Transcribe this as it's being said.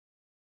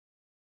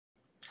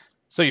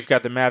So you've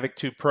got the Mavic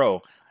 2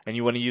 Pro and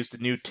you want to use the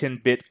new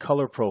 10-bit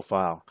color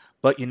profile,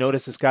 but you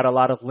notice it's got a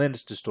lot of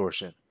lens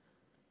distortion.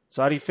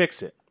 So how do you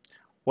fix it?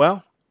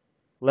 Well,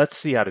 let's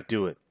see how to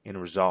do it in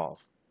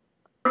Resolve.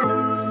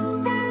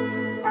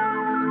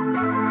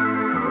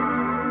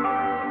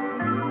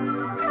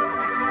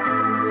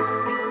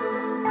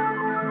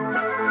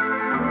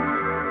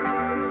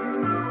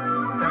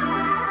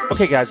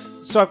 Okay guys,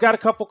 so I've got a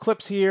couple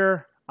clips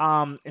here.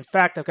 In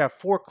fact, I've got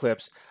 4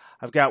 clips.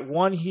 I've got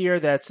one here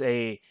that's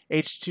a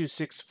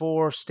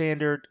H.264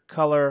 standard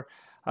color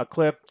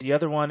clip. The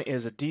other one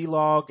is a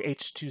DLOG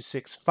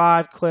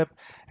H.265 clip.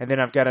 And then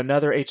I've got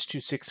another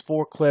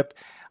H.264 clip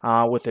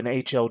with an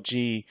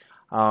HLG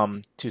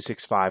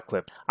 265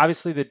 clip.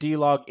 Obviously the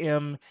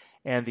DLOG-M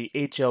and the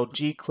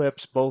HLG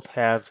clips both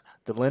have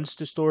the lens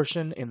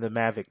distortion in the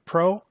Mavic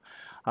Pro.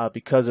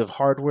 Because of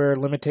hardware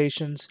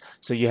limitations,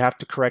 so you have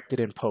to correct it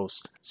in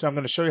post. So I'm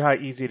going to show you how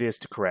easy it is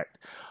to correct.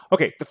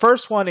 Okay, the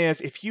first one is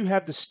if you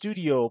have the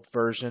studio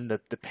version,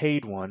 the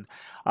paid one,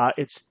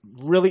 it's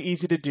really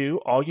easy to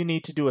do. All you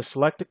need to do is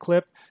select a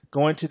clip,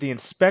 go into the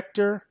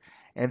inspector,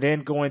 and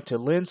then go into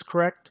lens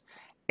correct.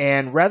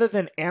 And rather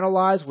than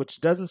analyze,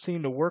 which doesn't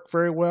seem to work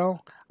very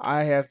well,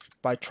 I have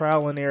by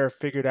trial and error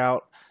figured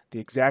out the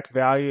exact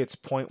value. It's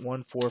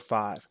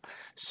 0.145.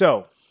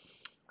 So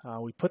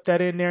we put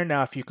that in there.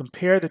 Now if you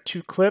compare the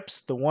two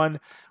clips, the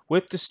one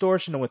with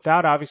distortion and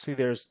without, obviously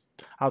there's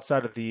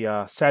outside of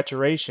the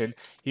saturation,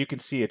 you can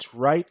see it's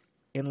right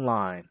in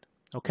line.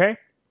 Okay,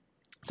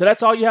 so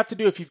that's all you have to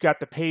do if you've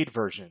got the paid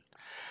version.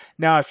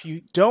 Now if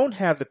you don't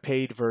have the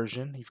paid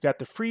version, you've got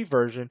the free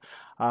version,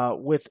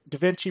 with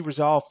DaVinci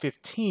Resolve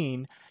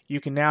 15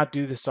 you can now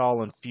do this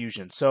all in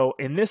Fusion. So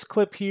in this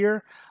clip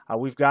here,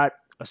 we've got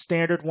a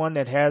standard one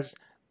that has,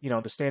 you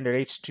know, the standard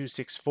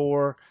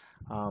H.264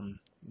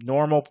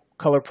 normal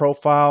color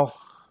profile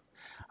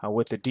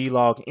with the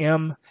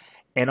DLOG-M,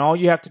 and all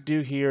you have to do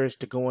here is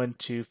to go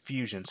into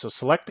Fusion. So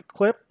select the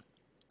clip,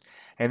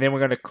 and then we're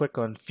going to click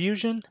on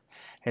Fusion,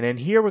 and then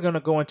here we're going to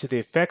go into the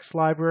effects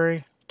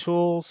library,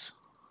 tools,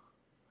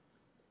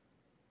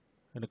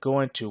 I'm going to go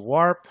into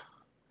warp,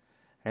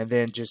 and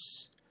then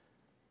just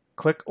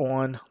click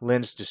on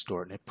lens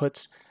distort, and it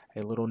puts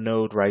a little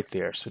node right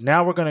there. So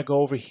now we're going to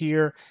go over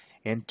here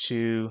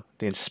into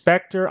the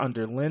inspector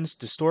under lens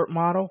distort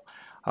model.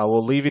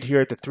 We'll leave it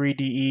here at the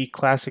 3DE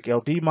classic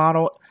LD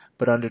model,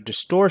 but under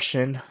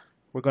distortion,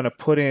 we're going to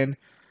put in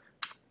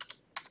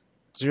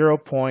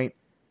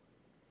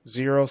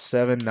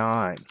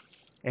 0.079.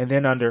 And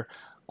then under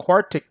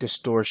quartic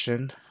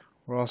distortion,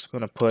 we're also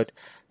going to put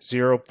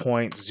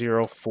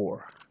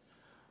 0.04.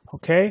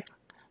 Okay,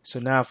 so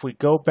now if we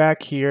go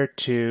back here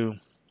to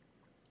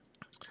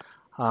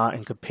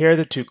and compare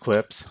the two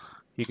clips,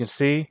 you can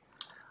see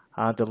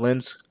the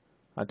lens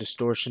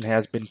distortion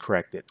has been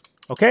corrected.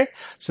 Okay,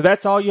 so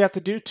that's all you have to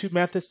do. 2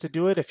 methods to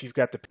do it if you've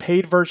got the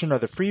paid version or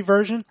the free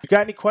version. If you've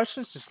got any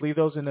questions, just leave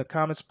those in the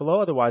comments below.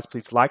 Otherwise,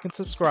 please like and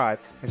subscribe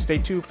and stay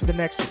tuned for the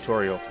next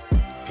tutorial.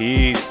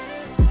 Peace.